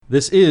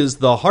This is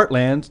the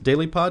Heartland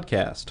Daily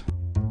Podcast.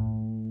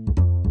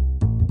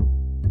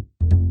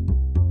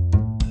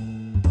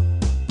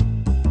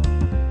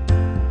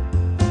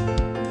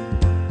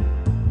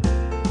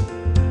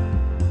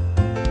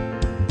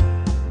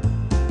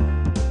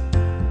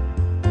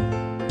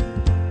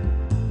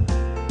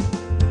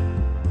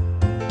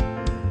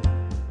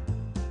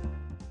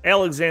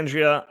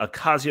 Alexandria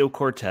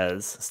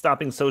Ocasio-Cortez,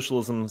 stopping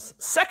socialism's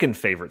second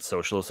favorite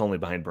socialist, only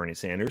behind Bernie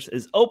Sanders,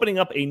 is opening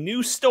up a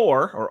new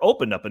store, or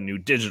opened up a new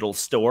digital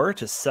store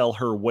to sell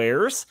her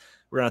wares.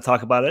 We're going to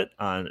talk about it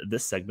on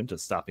this segment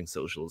of Stopping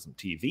Socialism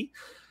TV.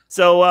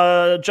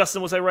 So,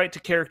 Justin, was I right to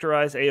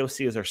characterize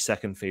AOC as our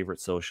second favorite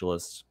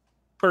socialist?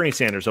 Bernie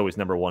Sanders always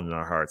number one in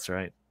our hearts,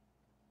 right?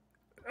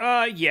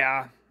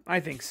 Yeah, I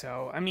think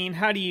so. I mean,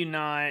 how do you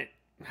not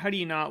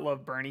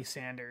love Bernie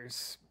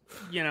Sanders?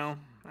 You know,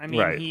 I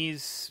mean, Right.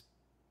 he's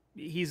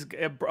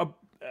a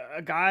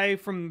guy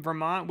from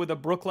Vermont with a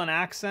Brooklyn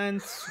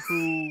accent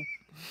who,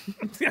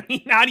 I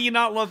mean, how do you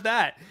not love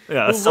that?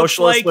 Yeah, Who a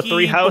socialist with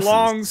three houses.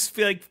 Belongs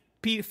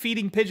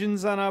feeding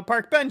pigeons on a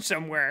park bench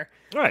somewhere.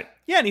 Right.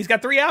 Yeah, and he's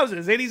got three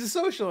houses, and he's a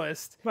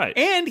socialist. Right.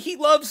 And he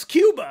loves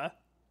Cuba.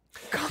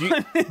 Do you,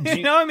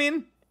 You know what I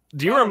mean?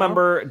 Do you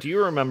remember?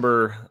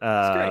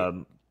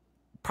 great.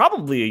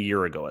 Probably a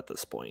year ago at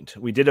this point,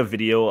 we did a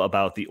video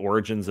about the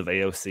origins of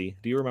AOC.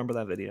 Do you remember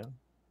that video?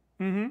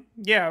 Mm-hmm.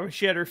 Yeah,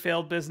 she had her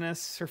failed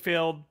business,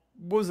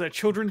 what was it,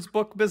 children's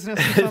book business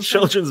or something?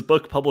 Children's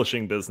book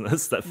publishing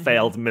business that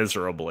failed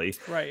miserably.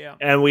 Right, yeah.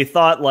 And we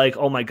thought, like,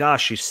 oh my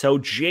gosh, she's so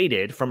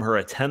jaded from her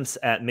attempts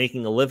at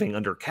making a living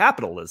under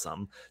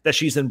capitalism that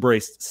she's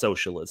embraced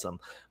socialism.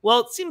 Well,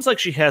 it seems like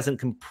she hasn't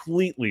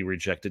completely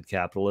rejected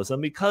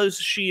capitalism, because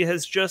she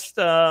has just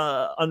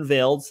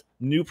unveiled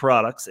new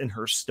products in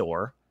her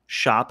store,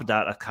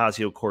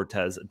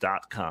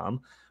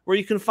 shop.ocasio-cortez.com, where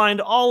you can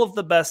find all of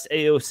the best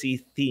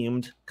AOC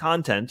themed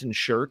content and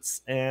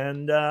shirts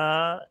and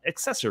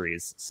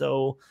accessories.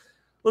 So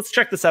let's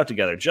check this out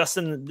together.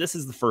 Justin, this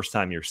is the first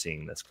time you're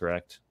seeing this,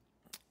 correct?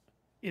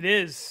 It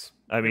is.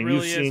 I mean, it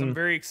really is. I'm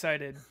very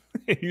excited.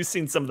 You've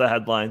seen some of the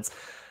headlines.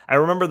 I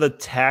remember the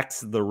Tax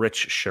the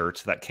Rich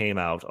shirt that came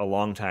out a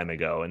long time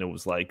ago, and it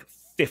was like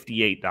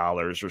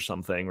 $58 or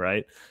something,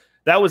 right?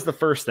 That was the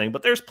first thing,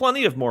 but there's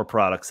plenty of more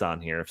products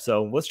on here.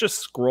 So let's just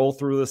scroll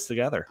through this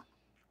together.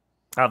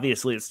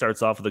 Obviously, it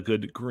starts off with a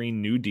good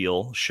Green New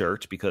Deal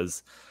shirt,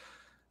 because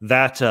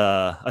that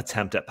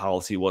attempt at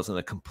policy wasn't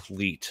a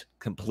complete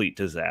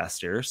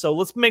disaster. So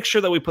let's make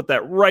sure that we put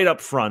that right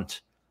up front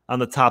on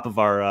the top of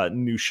our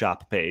new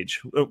shop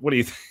page. What do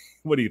you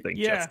think,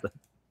 Justin?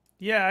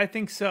 Yeah, I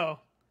think so.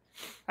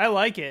 I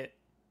like it.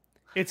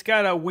 It's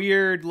got a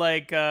weird,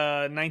 like,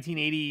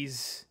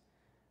 1980s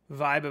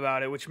vibe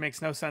about it, which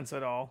makes no sense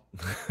at all.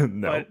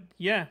 No. But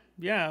yeah,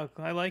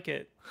 I like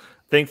it.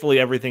 Thankfully,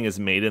 everything is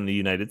made in the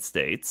United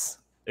States.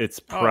 It's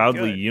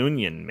proudly good.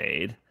 union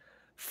made.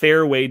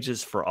 Fair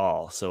wages for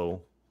all.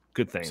 So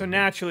good thing. So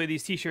naturally,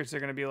 these T-shirts are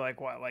going to be like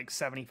what, like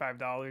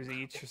 $75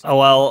 each or something? Oh,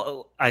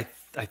 well, I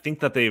think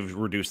that they've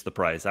reduced the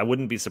price. I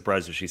wouldn't be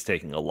surprised if she's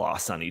taking a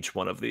loss on each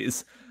one of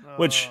these,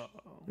 which,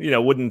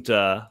 wouldn't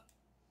that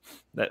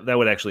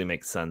would actually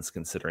make sense,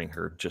 considering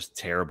her just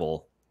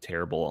terrible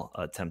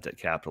attempt at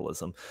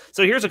capitalism.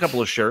 So here's a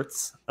couple of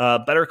shirts.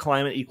 Better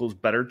climate equals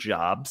better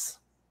jobs.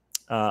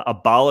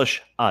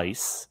 Abolish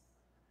ICE,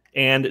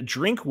 and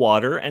drink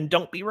water and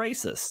don't be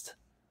racist.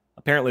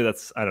 Apparently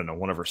that's, I don't know,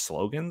 one of her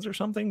slogans or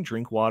something.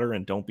 Drink water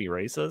and don't be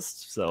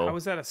racist. So how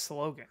is that a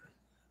slogan?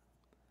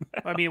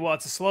 I mean, well,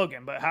 it's a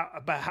slogan, but how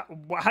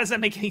does that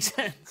make any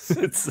sense?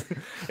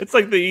 it's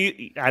like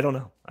I don't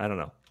know.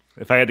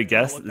 If I had to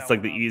guess, it's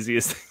like the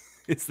easiest.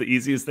 It's the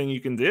easiest thing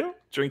you can do.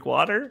 Drink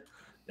water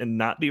and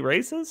not be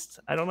racist.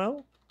 I don't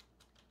know.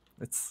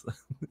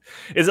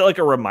 Is it like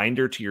a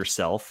reminder to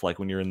yourself, like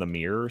when you're in the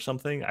mirror or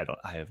something? I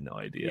have no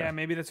idea. Yeah,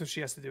 maybe that's what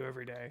she has to do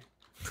every day.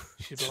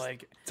 She'd be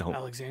like,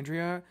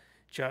 Alexandria,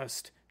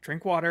 just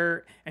drink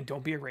water and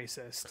don't be a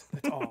racist.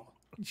 That's all.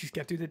 Just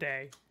get through the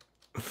day.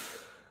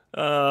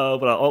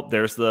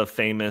 There's the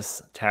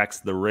famous Tax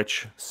the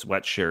Rich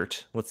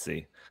sweatshirt. Let's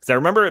see. Because I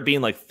remember it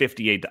being like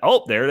 $58.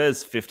 Oh, there it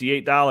is,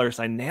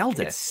 $58. I nailed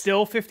it. It's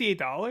still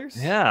 $58?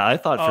 Yeah, I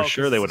thought for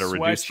sure they would have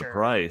reduced the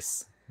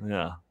price.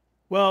 Yeah.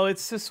 Well,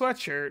 it's a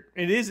sweatshirt.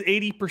 It is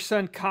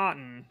 80%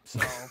 cotton, so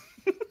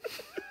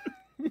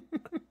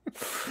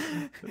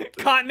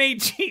cotton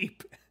ain't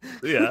cheap.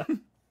 Yeah.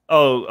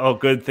 Oh,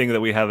 good thing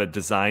that we have it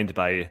designed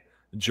by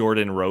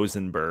Jordan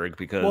Rosenberg,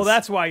 because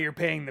that's why you're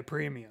paying the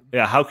premium.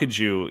 Yeah, how could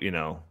you,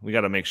 we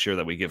got to make sure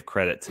that we give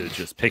credit to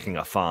just picking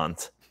a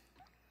font.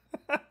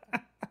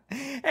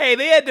 Hey,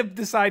 they had to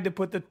decide to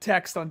put the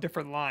text on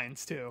different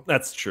lines too.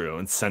 That's true,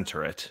 and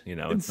center it.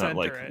 It's not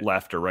like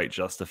left or right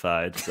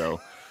justified. So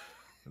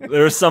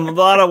there's a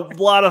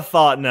lot of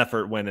thought and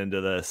effort went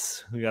into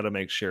this. We got to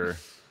make sure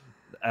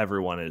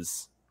everyone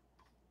is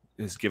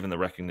given the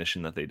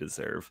recognition that they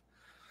deserve.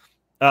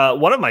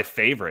 One of my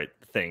favorite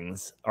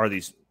things are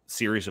these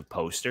series of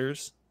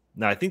posters.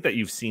 Now, I think that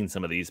you've seen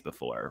some of these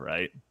before,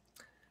 right?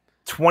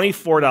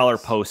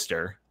 $24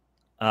 poster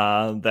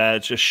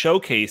that just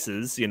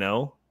showcases,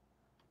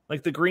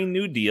 like the Green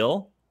New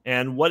Deal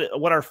and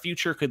what our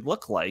future could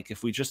look like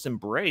if we just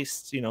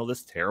embraced,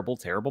 this terrible,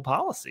 terrible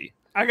policy.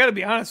 I got to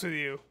be honest with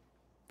you.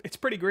 It's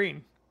pretty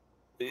green.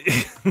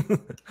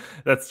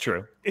 That's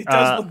true. It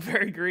does look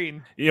very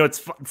green.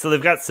 It's so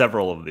they've got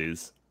several of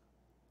these.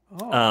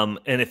 Oh.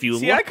 And if you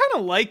see, I kind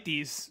of like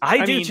these.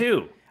 I do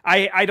too.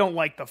 I don't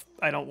like the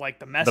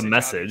message. The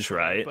message,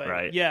 right? But,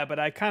 right. Yeah, but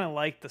I kind of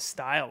like the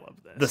style of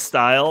this. The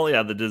style,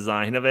 yeah, the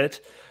design of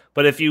it.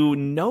 But if you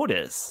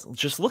notice,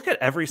 just look at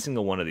every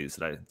single one of these.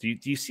 Do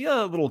you see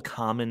a little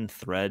common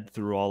thread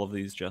through all of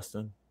these,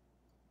 Justin?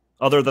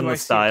 Other than the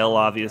style,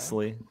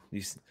 obviously.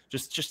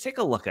 Just take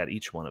a look at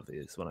each one of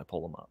these when I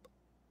pull them up.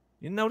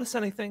 You notice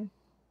anything?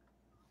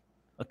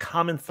 A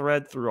common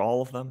thread through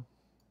all of them?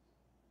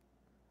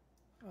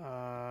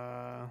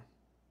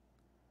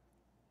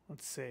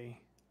 Let's see.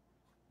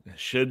 It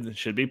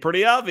should be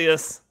pretty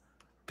obvious.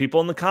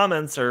 People in the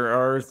comments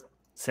are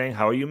saying,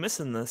 "How are you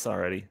missing this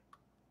already?"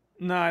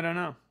 No, I don't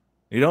know.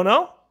 You don't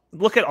know?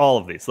 Look at all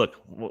of these. Look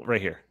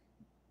right here.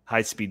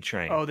 High speed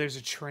train. Oh, there's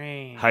a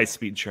train. High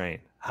speed train.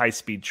 High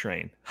speed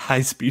train.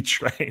 High speed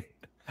train.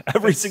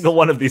 Every single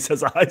one of these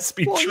has a high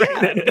speed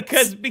train in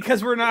it.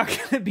 Because we're not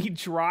going to be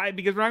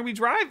driving.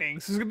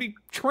 So there's going to be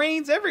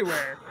trains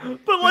everywhere. But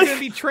there's going to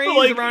be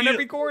trains around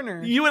every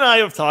corner. You and I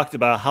have talked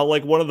about how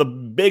one of the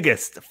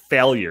biggest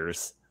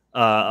failures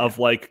of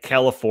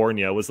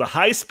California was the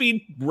high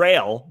speed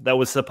rail that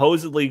was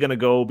supposedly going to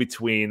go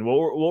between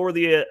what were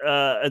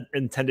the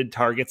intended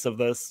targets of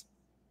this?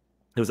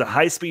 It was a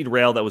high speed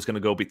rail that was going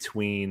to go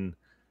between,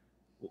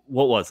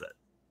 what was it?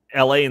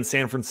 LA and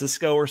San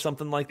Francisco or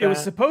something like that. It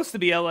was supposed to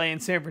be LA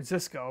and San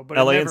Francisco, but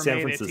LA it and never San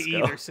made Francisco. it to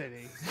either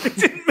city. It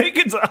didn't make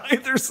it to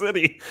either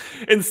city.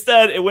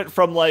 Instead, it went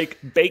from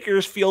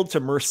Bakersfield to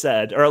Merced,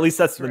 or at least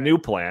that's the new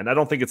plan. I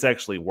don't think it's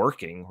actually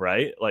working,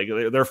 right?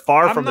 They're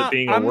far from it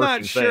being a working thing. I'm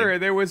not sure.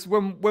 There was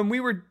when we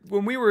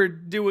were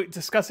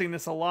discussing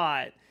this a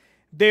lot.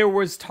 There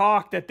was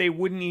talk that they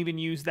wouldn't even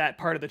use that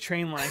part of the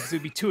train line because it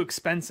would be too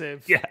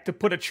expensive to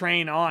put a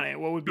train on it.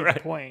 What would be the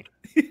point?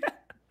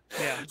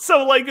 Yeah.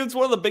 So it's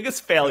one of the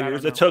biggest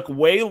failures. It took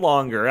way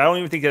longer. I don't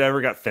even think it ever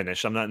got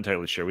finished. I'm not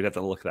entirely sure. We'd have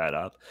to look that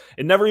up.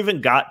 It never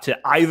even got to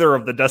either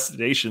of the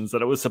destinations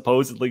that it was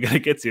supposedly going to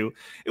get to.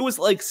 It was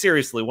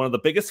seriously one of the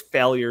biggest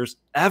failures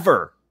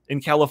ever in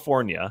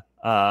California.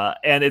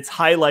 And it's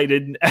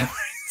highlighted in every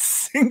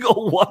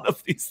single one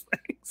of these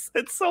things.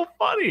 It's so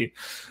funny.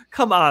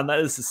 Come on. That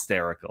is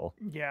hysterical.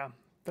 Yeah,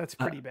 that's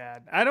pretty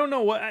bad. I don't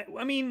know what,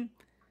 I mean,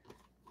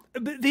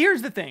 but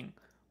here's the thing.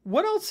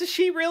 What else is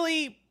she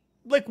really...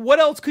 what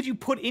else could you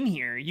put in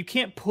here? You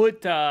can't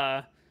put,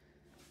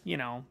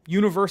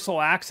 universal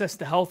access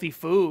to healthy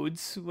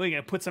foods. You're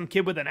gonna put some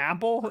kid with an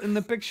apple in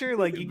the picture?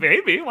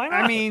 Maybe, why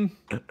not? I mean,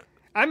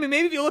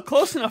 maybe if you look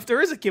close enough, there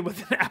is a kid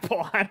with an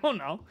apple. I don't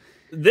know.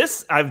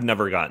 This I've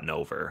never gotten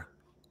over.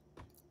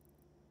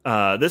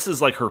 This is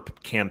her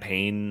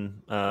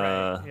campaign,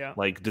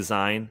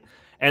 design,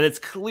 and it's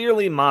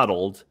clearly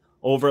modeled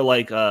over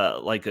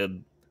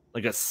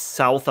a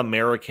South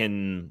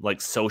American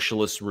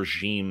socialist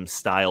regime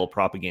style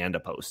propaganda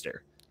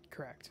poster.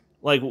 Correct.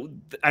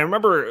 I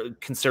remember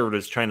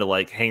conservatives trying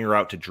to hang her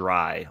out to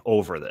dry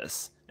over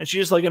this, and she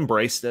just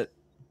embraced it.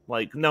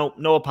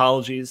 No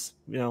apologies.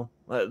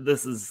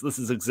 This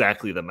is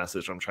exactly the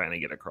message I'm trying to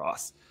get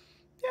across.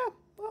 Yeah.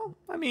 Well,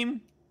 I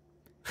mean,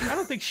 I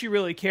don't think she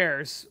really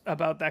cares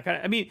about that kind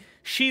of. I mean,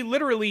 she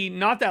literally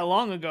not that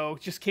long ago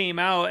just came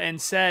out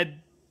and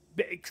said.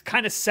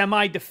 Kind of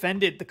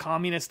semi-defended the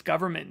communist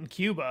government in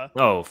Cuba.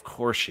 Oh, of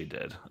course she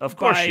did. Of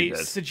course she did.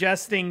 By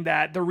suggesting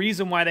that the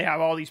reason why they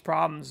have all these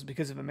problems is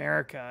because of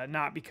America,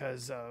 not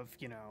because of,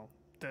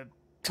 the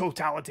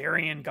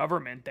totalitarian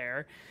government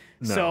there.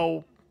 No.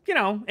 So,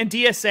 and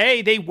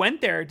DSA, they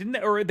went there, didn't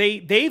they? Or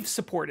they've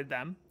supported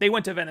them. They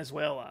went to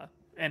Venezuela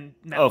and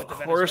met with the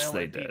Venezuelan course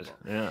they people. Did.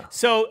 Yeah.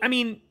 So, I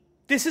mean,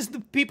 this is the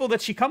people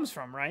that she comes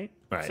from, right?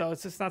 Right. So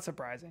it's just not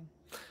surprising.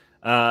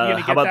 You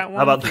gonna get that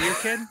one for your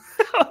kid?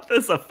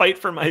 This is a fight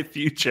for my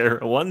future,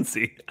 a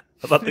onesie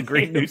about the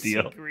Green New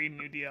Deal. Green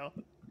New Deal.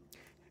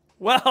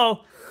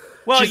 Well,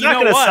 she's not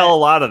going to sell a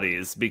lot of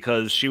these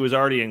because she was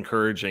already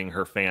encouraging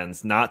her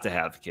fans not to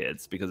have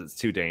kids because it's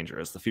too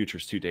dangerous. The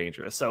future's too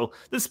dangerous. So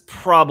this is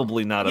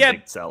probably not a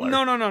big seller.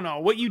 No.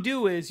 What you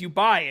do is you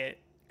buy it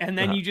and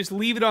then you just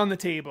leave it on the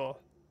table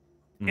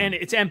and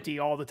it's empty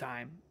all the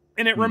time.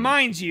 And it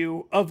reminds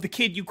you of the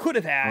kid you could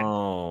have had.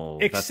 Oh,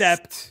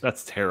 except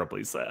that's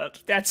terribly sad.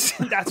 That's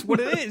what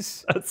it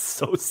is. That's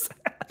so sad.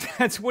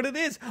 That's what it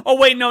is. Oh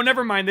wait, no,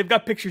 never mind. They've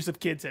got pictures of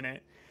kids in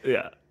it.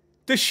 Yeah.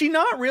 Does she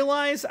not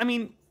realize? I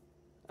mean,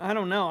 I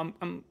don't know.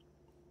 I'm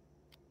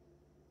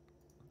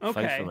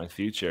okay. Fight for my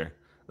future.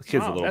 The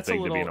kid's a little big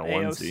to be in a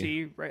onesie.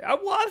 AOC, right?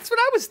 Well, that's what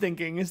I was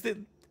thinking. Is that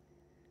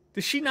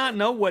does she not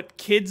know what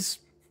kids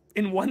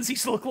in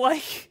onesies look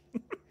like?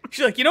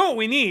 She's like, you know what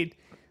we need?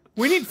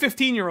 We need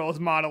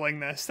 15-year-olds modeling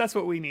this. That's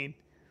what we need.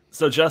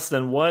 So,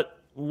 Justin, what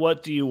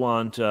do you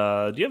want?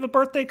 Do you have a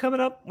birthday coming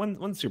up?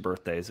 When's your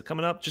birthday? Is it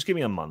coming up? Just give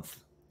me a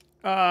month.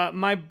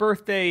 My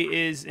birthday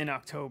is in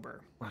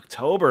October.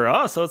 October.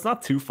 Oh, so it's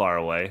not too far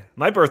away.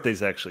 My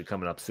birthday's actually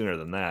coming up sooner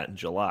than that, in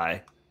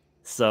July.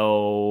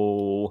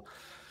 So,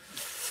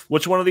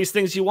 which one of these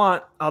things you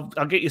want?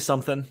 I'll get you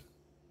something.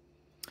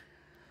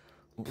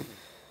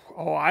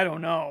 Oh, I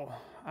don't know.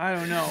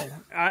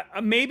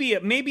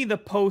 Maybe the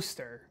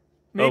poster.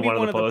 Maybe one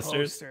one of the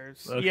posters?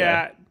 Okay.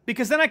 Yeah,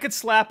 because then I could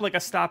slap like a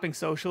Stopping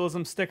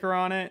Socialism sticker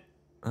on it.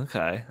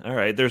 Okay. All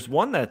right. There's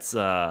one that's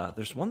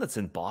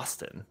in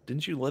Boston.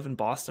 Didn't you live in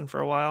Boston for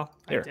a while?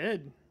 Here, I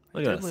did.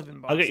 Look I at did this. live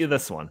in I'll get you Boston.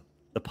 this one.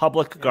 The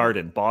Public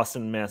Garden,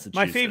 Boston, Massachusetts.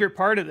 My favorite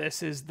part of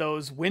this is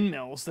those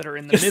windmills that are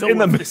in the Just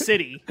middle of the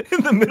city.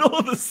 In the middle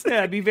of the city. Yeah,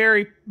 it'd be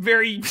very,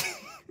 very.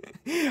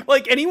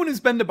 Like anyone who's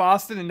been to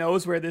Boston and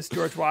knows where this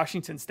George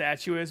Washington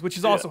statue is, which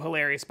is also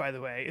hilarious, by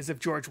the way, is if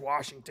George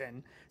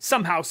Washington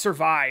somehow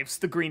survives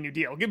the Green New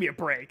Deal. Give me a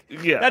break.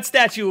 Yeah. That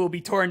statue will be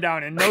torn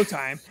down in no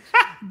time.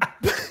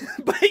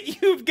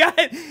 But you've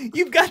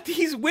got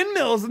these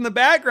windmills in the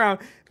background.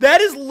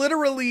 That is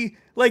literally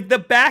like the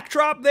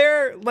backdrop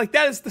there. Like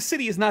the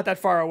city is not that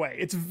far away.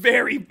 It's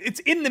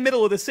in the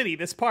middle of the city,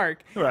 this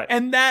park. Right.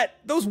 And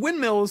those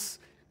windmills,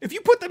 if you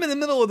put them in the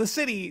middle of the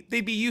city,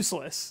 they'd be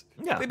useless.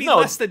 Yeah. They'd be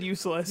less than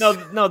useless.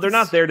 No, they're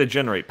not there to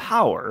generate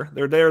power.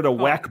 They're there to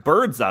whack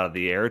birds out of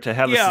the air to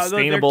have a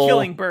sustainable. They're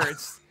killing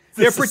birds.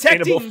 They're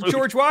protecting food.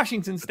 George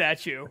Washington's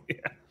statue. Yeah.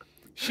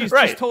 She's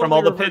right, just totally from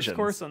all the reversed pigeons.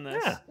 course on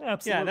this. Yeah,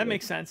 absolutely. Yeah, that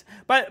makes sense.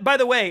 By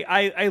the way,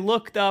 I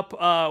looked up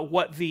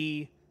what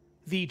the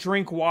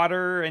drink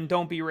water and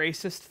don't be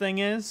racist thing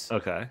is.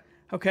 Okay.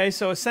 Okay,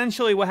 so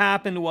essentially what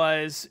happened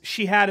was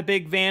she had a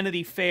big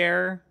Vanity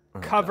Fair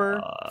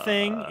cover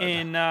thing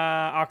in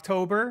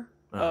October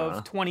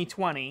of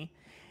 2020.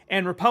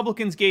 And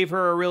Republicans gave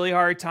her a really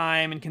hard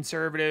time, and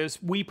conservatives,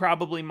 we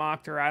probably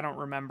mocked her, I don't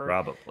remember.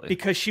 Probably.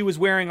 Because she was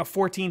wearing a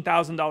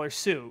 $14,000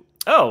 suit.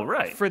 Oh,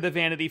 right. For the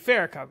Vanity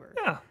Fair cover.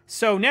 Yeah.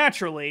 So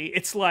naturally,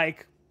 it's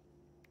like,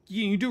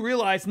 you do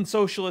realize in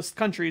socialist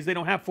countries, they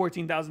don't have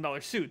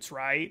 $14,000 suits,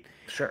 right?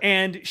 Sure.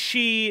 And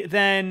she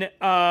then,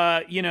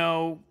 her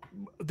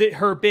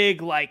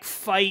big, like,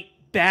 fight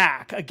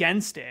back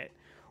against it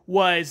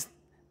was,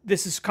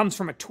 comes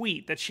from a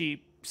tweet that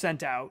she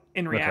sent out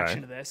in reaction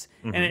to this.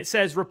 Mm-hmm. And it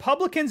says,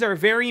 Republicans are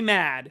very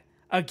mad,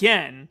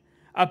 again,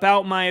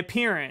 about my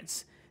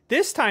appearance.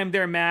 This time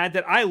they're mad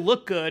that I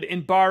look good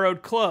in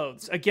borrowed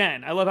clothes.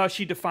 Again, I love how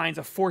she defines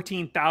a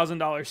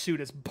 $14,000 suit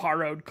as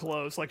borrowed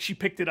clothes. Like she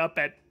picked it up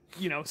at,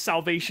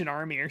 Salvation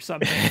Army or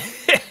something.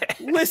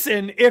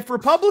 Listen, if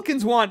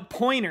Republicans want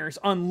pointers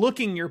on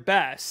looking your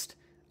best,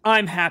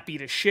 I'm happy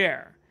to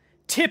share.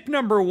 Tip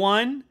number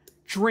 1,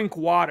 drink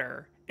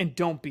water and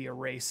don't be a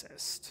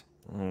racist.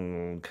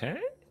 Okay.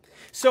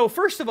 So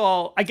first of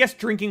all, I guess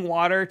drinking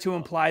water to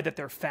imply that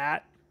they're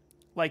fat.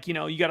 Like, you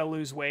got to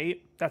lose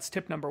weight. That's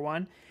tip number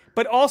 1.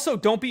 But also,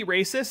 don't be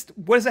racist.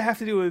 What does that have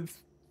to do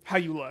with how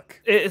you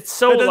look? It's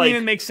so that doesn't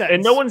even make sense.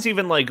 And no one's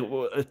even like...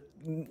 It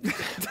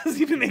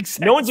doesn't even make sense.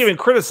 No one's even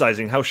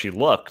criticizing how she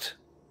looked.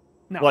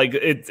 No. Like,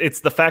 it's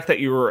the fact that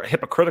you were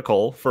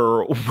hypocritical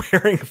for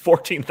wearing a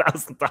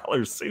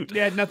 $14,000 suit. It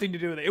had nothing to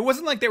do with it. It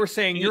wasn't like they were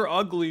saying, you're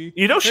ugly.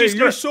 You're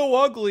so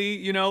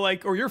ugly,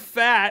 or you're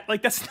fat.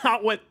 Like, that's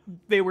not what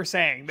they were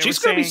saying. She's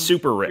going to be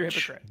super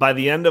rich by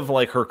the end of,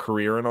 like, her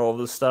career and all of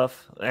this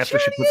stuff. After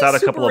she puts out a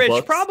couple of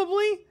books.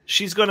 Probably.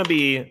 She's going to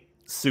be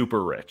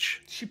super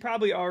rich. She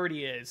probably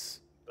already is.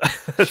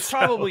 She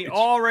probably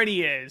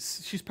already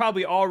is. She's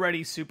probably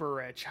already super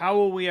rich. How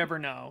will we ever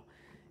know?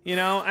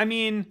 I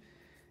mean...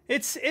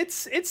 It's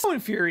so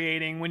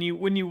infuriating when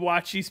you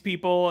watch these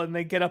people and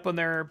they get up on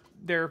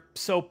their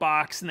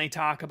soapbox and they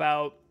talk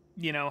about,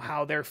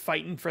 how they're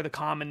fighting for the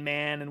common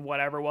man and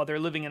whatever while they're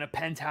living in a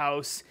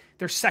penthouse.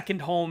 Their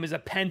second home is a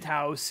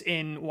penthouse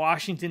in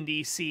Washington,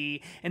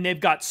 D.C., and they've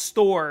got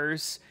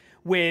stores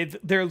with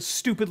their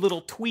stupid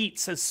little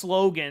tweets as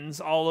slogans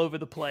all over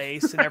the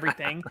place and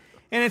everything.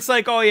 And it's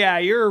like, oh yeah,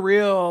 you're a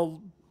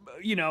real,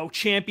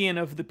 champion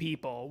of the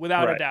people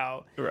without a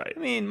doubt. Right. I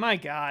mean, my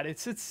God,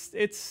 it's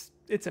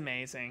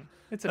amazing.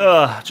 It's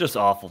amazing. Just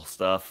awful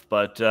stuff.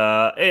 But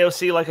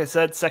AOC, like I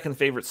said, second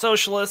favorite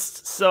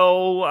socialist.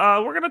 So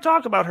we're going to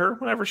talk about her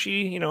whenever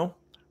she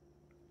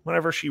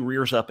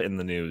rears up in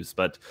the news.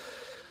 But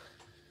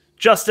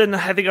Justin,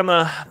 I think I'm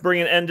going to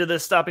bring an end to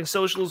this Stopping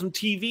Socialism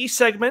TV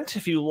segment.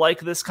 If you like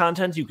this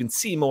content, you can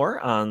see more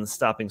on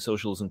Stopping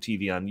Socialism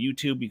TV on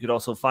YouTube. You could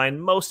also find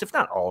most, if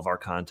not all of our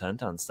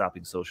content on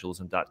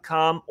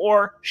stoppingsocialism.com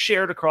or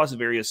shared across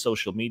various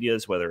social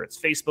medias, whether it's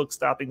Facebook,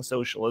 Stopping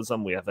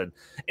Socialism. We have an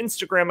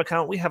Instagram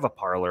account. We have a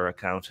Parler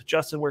account.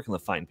 Justin, where can the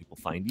fine people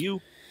find you?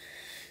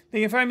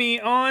 They can find me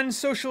on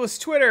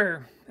Socialist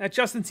Twitter at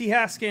Justin T.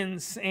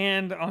 Haskins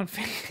and on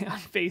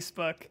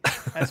Facebook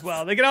as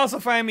well. They can also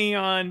find me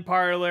on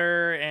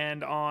Parler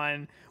and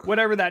on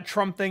whatever that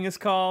Trump thing is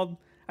called.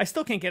 I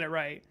still can't get it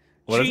right.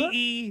 What is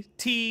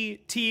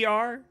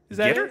GETTR? Is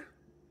that Getter? it?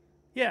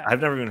 Yeah.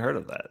 I've never even heard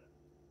of that.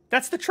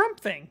 That's the Trump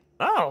thing.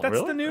 Oh, that's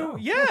really? the new. Oh,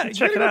 yeah, you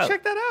check gotta go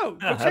check that out.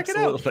 Yeah, go check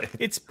absolutely. it out.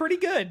 It's pretty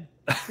good.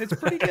 It's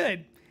pretty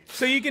good.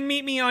 So you can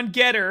meet me on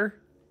Getter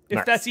if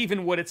Nice. that's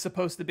even what it's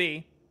supposed to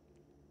be.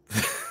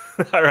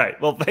 All right.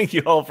 Well, thank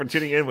you all for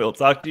tuning in. We'll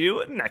talk to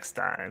you next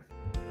time.